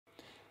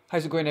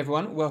How's it going,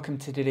 everyone? Welcome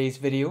to today's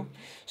video.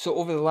 So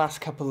over the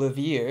last couple of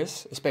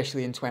years,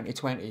 especially in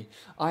 2020,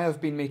 I have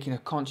been making a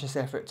conscious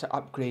effort to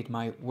upgrade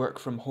my work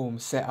from home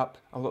setup.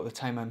 A lot of the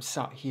time I'm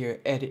sat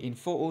here editing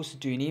photos,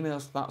 doing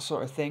emails, that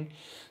sort of thing.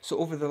 So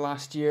over the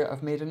last year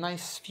I've made a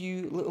nice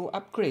few little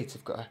upgrades.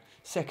 I've got a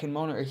second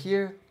monitor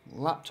here,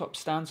 laptop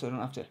stand so I don't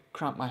have to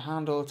cramp my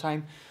hand all the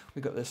time.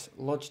 We got this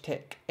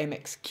Logitech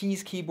MX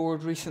Keys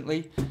keyboard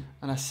recently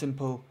and a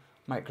simple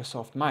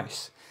Microsoft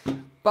mouse.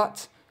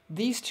 But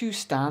these two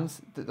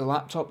stands that the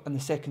laptop and the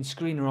second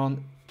screen are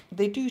on,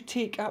 they do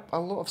take up a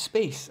lot of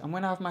space, and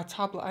when I have my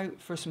tablet out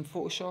for some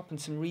Photoshop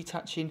and some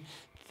retouching,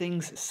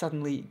 things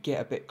suddenly get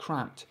a bit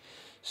cramped.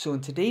 So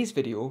in today's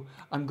video,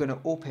 I'm going to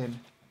open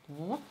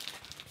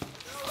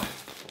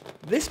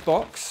this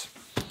box,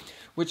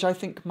 which I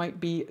think might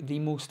be the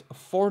most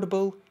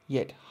affordable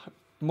yet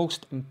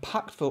most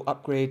impactful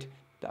upgrade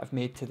that I've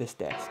made to this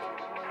desk.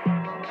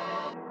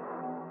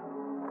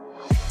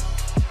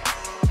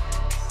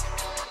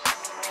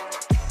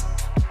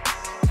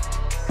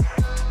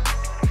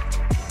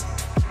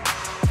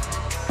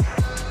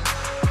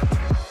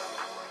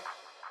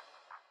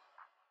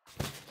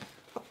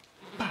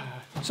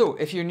 So,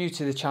 if you're new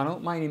to the channel,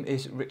 my name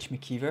is Rich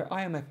Maciver.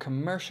 I am a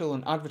commercial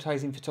and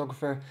advertising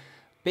photographer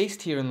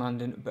based here in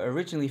London, but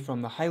originally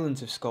from the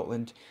Highlands of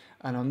Scotland.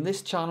 And on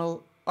this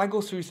channel, I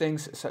go through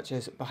things such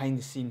as behind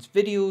the scenes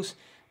videos,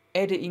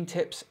 editing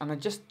tips, and I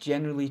just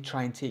generally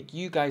try and take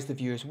you guys, the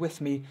viewers,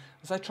 with me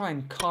as I try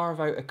and carve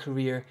out a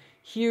career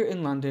here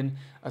in London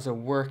as a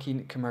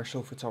working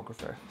commercial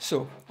photographer.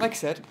 So, like I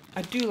said,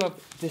 I do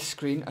love this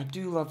screen, I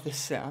do love this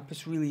setup,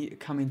 it's really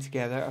coming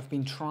together. I've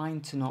been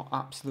trying to not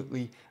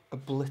absolutely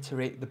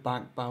obliterate the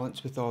bank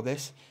balance with all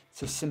this.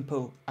 It's a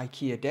simple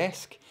IKEA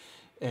desk.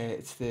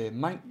 It's the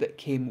mount that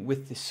came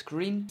with the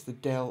screen. It's the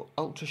Dell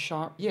Ultra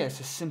Sharp. Yeah,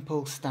 it's a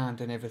simple stand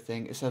and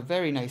everything. It's a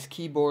very nice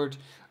keyboard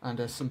and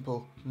a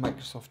simple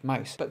Microsoft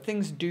mouse. But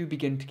things do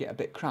begin to get a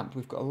bit cramped.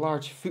 We've got a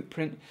large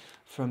footprint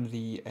from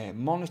the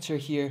monitor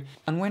here.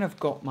 And when I've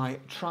got my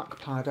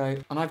trackpad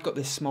out, and I've got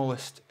this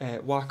smallest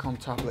Wacom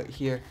tablet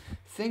here,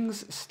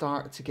 things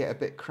start to get a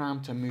bit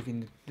cramped. I'm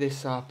moving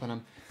this up and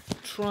I'm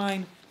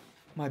trying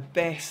my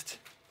best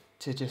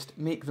to just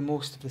make the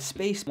most of the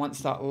space. Once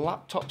that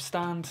laptop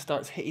stand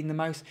starts hitting the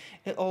mouse,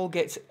 it all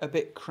gets a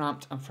bit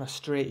cramped and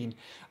frustrating.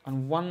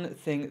 And one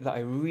thing that I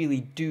really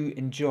do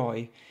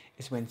enjoy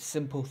is when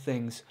simple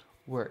things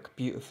work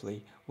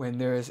beautifully, when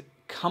there is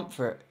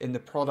comfort in the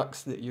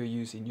products that you're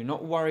using. You're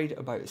not worried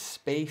about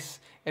space,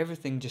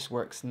 everything just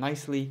works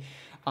nicely,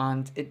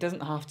 and it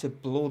doesn't have to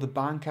blow the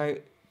bank out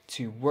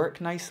to work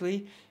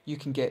nicely. You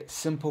can get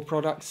simple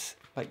products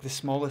like the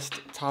smallest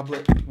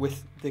tablet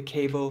with the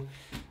cable,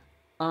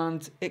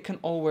 and it can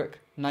all work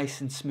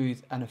nice and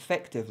smooth and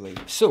effectively.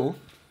 So,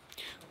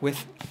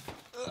 with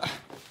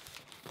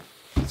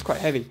it's quite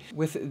heavy.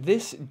 With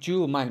this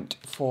dual mount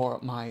for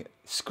my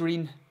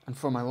screen and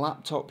for my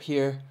laptop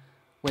here,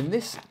 when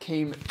this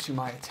came to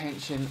my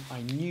attention,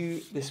 I knew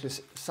this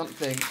was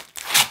something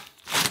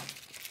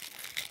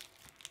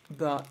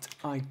that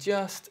I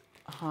just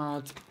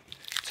had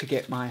to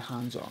get my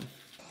hands on.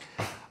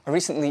 I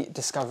recently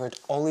discovered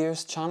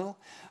Oliur's channel,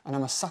 and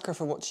I'm a sucker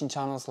for watching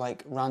channels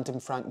like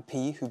Random Frank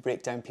P, who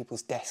break down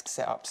people's desk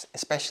setups,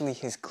 especially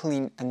his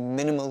clean and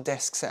minimal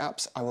desk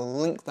setups. I will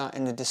link that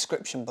in the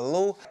description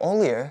below.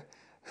 Oliur,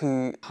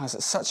 who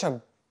has such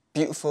a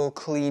beautiful,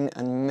 clean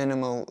and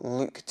minimal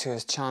look to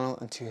his channel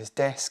and to his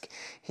desk,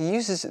 he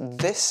uses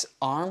this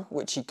arm,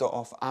 which he got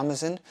off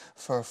Amazon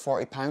for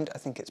 £40. I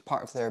think it's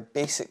part of their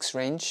basics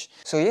range.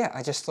 So yeah,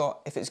 I just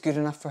thought if it's good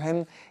enough for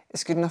him,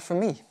 it's good enough for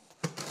me.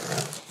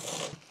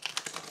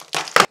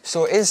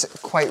 So it is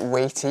quite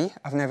weighty.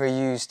 I've never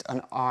used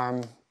an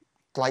arm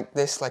like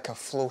this, like a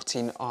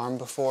floating arm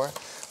before,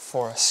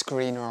 for a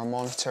screen or a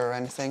monitor or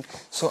anything.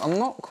 So I'm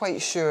not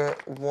quite sure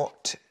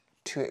what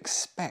to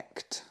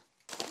expect.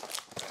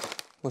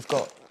 We've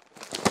got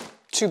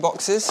two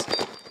boxes.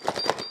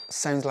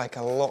 Sounds like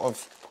a lot of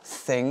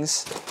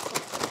things.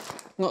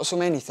 Not so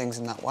many things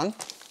in that one.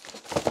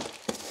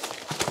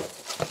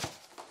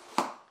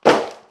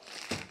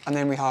 And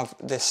then we have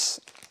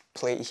this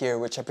plate here,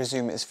 which I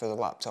presume is for the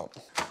laptop.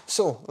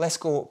 So let's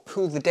go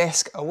pull the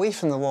desk away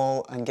from the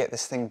wall and get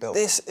this thing built.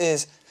 This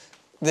is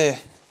the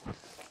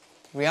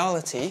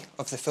reality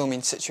of the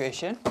filming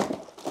situation.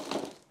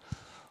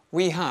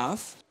 We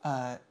have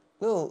a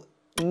little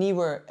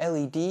Neewer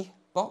LED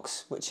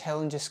box, which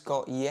Helen just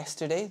got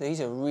yesterday. These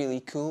are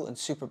really cool and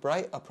super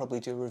bright. I'll probably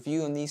do a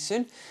review on these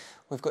soon.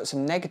 We've got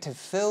some negative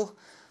fill,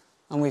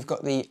 and we've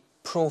got the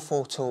Pro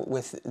Photo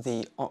with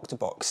the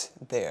Octabox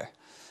there.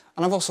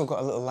 And I've also got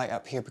a little light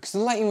up here because the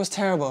lighting was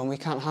terrible and we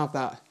can't have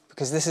that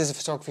because this is a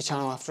photography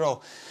channel after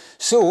all.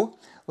 So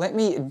let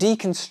me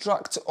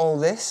deconstruct all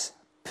this,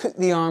 put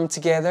the arm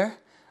together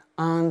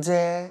and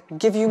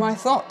give you my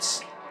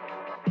thoughts.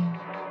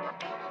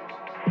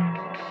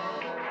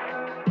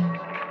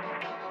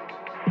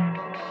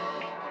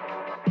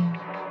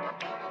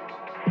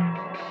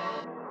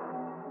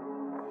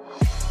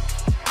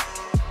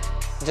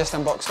 just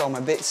unboxed all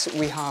my bits.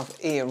 We have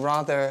a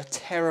rather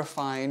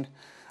terrifying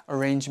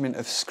arrangement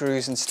of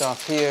screws and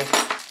stuff here.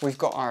 We've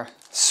got our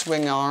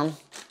swing arm,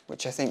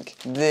 which I think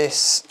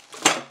this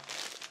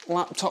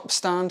laptop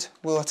stand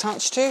will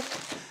attach to.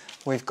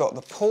 We've got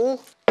the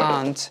pole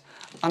and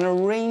an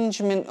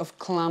arrangement of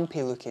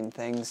clampy looking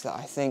things that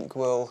I think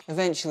will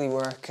eventually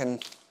work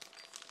and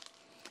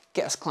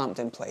get us clamped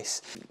in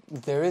place.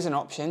 There is an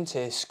option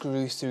to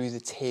screw through the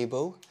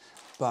table,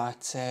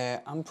 but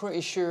I'm pretty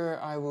sure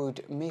I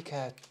would make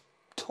a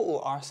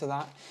total arse of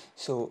that.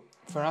 So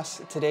for us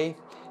today,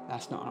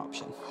 that's not an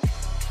option.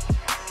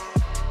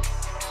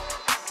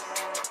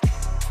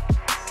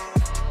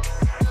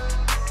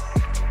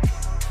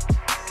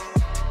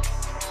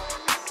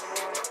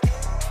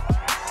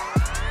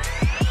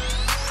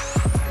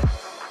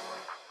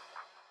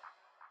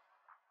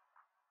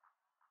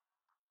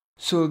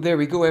 So there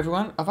we go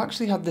everyone, I've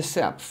actually had this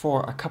set up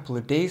for a couple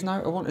of days now.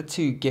 I wanted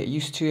to get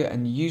used to it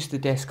and use the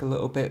desk a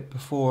little bit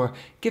before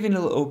giving a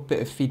little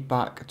bit of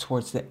feedback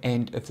towards the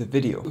end of the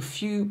video. A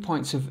few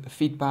points of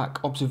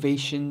feedback,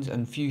 observations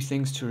and a few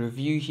things to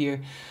review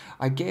here.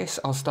 I guess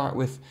I'll start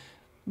with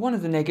one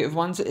of the negative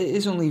ones. It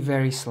is only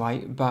very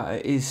slight,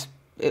 but it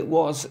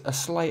was a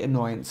slight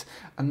annoyance,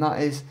 and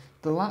that is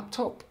the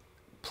laptop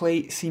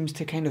plate seems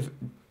to kind of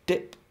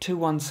dip to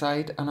one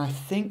side, and I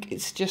think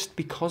it's just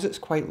because it's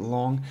quite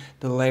long,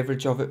 the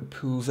leverage of it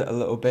pulls it a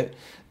little bit.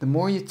 The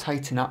more you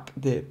tighten up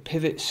the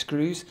pivot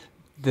screws,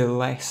 the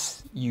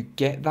less you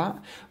get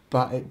that,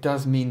 but it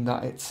does mean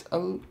that it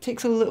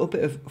takes a little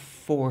bit of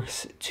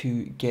force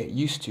to get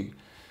used to.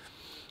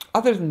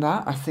 Other than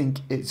that, I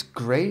think it's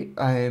great.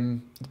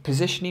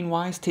 Positioning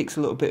wise, takes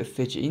a little bit of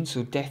fidgeting,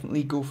 so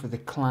definitely go for the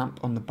clamp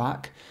on the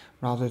back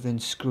rather than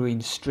screwing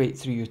straight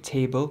through your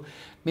table.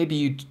 Maybe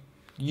you'd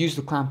use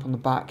the clamp on the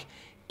back,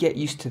 get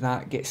used to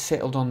that, get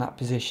settled on that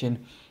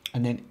position,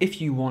 and then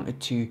if you wanted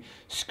to,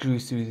 screw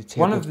through the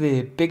table. One of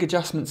the big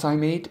adjustments I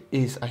made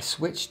is I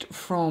switched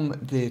from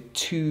the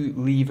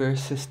 2-lever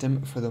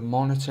system for the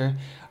monitor.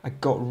 I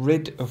got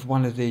rid of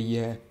one of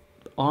the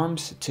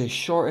arms to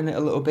shorten it a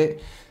little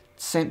bit,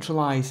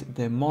 centralize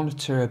the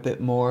monitor a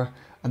bit more,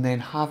 and then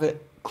have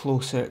it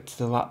closer to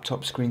the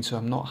laptop screen so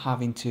I'm not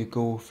having to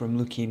go from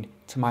looking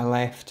to my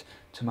left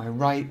to my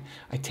right.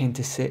 I tend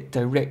to sit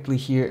directly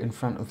here in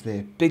front of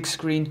the big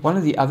screen. One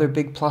of the other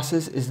big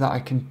pluses is that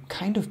I can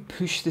kind of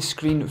push the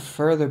screen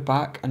further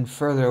back and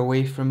further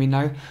away from me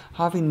now.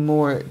 Having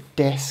more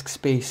desk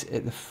space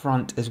at the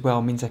front as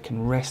well means I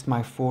can rest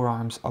my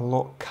forearms a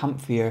lot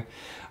comfier,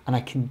 and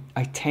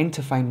I tend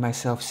to find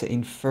myself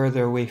sitting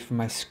further away from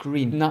my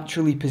screen. It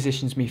naturally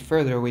positions me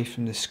further away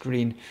from the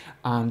screen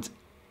and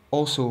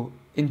also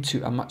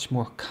into a much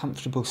more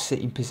comfortable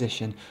sitting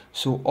position.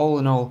 So all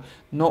in all,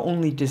 not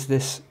only does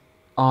this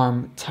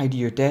arm tidy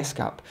your desk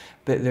up,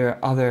 but there are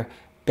other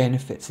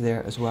benefits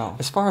there as well.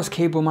 As far as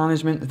cable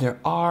management, there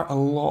are a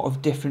lot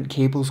of different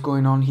cables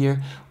going on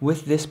here.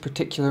 With this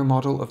particular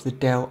model of the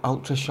Dell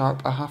Ultra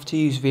Sharp, I have to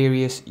use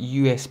various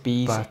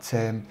USBs,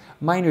 but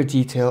minor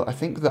detail. I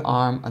think the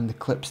arm and the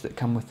clips that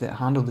come with it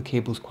handle the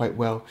cables quite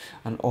well,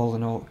 and all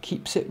in all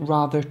keeps it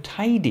rather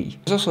tidy.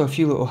 There's also a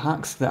few little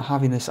hacks that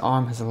having this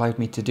arm has allowed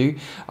me to do.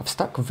 I've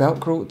stuck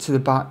Velcro to the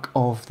back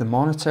of the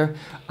monitor,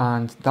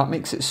 and that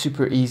makes it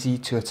super easy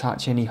to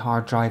attach any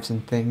hard drives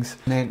and things.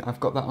 And then I've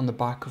got that on the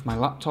back of my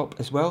laptop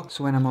as well,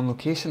 so when I'm on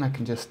location I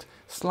can just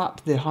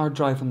slap the hard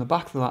drive on the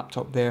back of the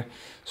laptop there,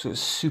 so it's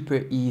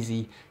super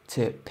easy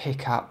to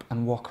pick up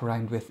and walk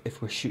around with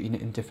if we're shooting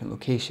it in different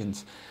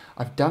locations.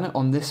 I've done it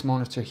on this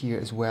monitor here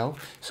as well,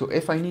 so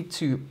if I need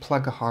to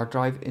plug a hard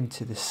drive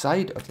into the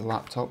side of the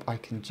laptop, I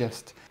can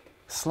just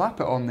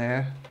slap it on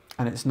there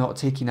and it's not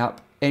taking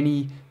up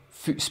any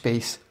foot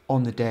space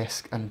on the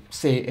desk. And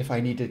say if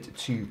I needed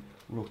to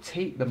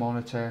rotate the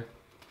monitor,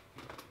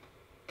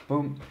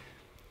 boom,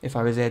 if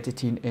I was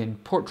editing in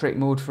portrait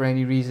mode for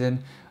any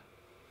reason,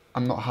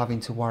 I'm not having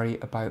to worry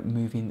about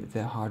moving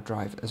the hard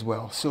drive as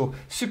well. So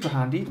super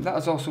handy. That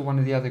is also one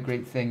of the other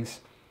great things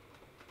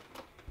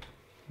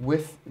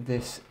with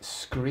this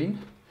screen,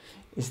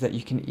 is that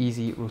you can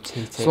easily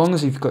rotate it. As long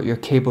as you've got your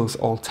cables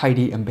all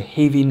tidy and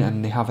behaving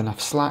and they have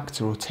enough slack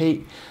to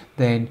rotate,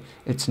 then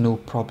it's no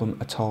problem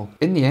at all.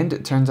 In the end,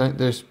 it turns out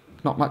there's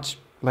not much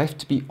left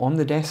to be on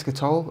the desk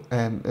at all.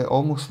 It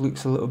almost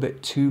looks a little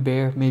bit too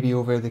bare. Maybe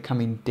over the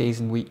coming days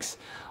and weeks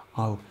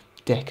I'll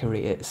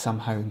decorate it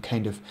somehow and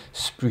kind of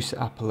spruce it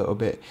up a little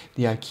bit.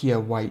 The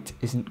IKEA white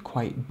isn't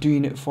quite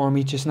doing it for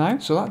me just now.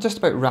 So that just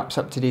about wraps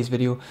up today's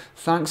video.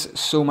 Thanks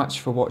so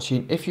much for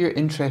watching. If you're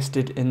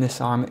interested in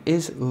this arm, it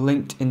is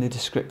linked in the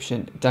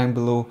description down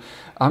below.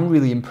 I'm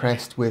really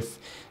impressed with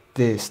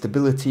the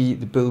stability,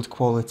 the build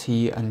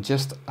quality, and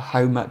just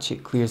how much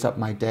it clears up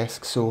my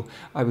desk, so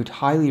I would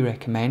highly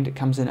recommend. It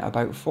comes in at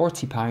about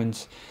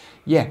 £40.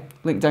 Yeah,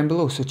 link down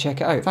below, so check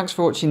it out. Thanks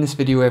for watching this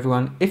video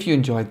everyone. If you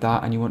enjoyed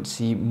that and you want to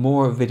see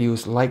more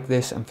videos like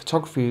this and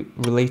photography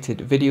related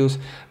videos,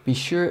 be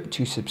sure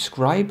to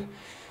subscribe.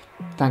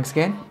 Thanks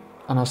again,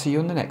 and I'll see you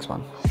on the next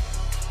one.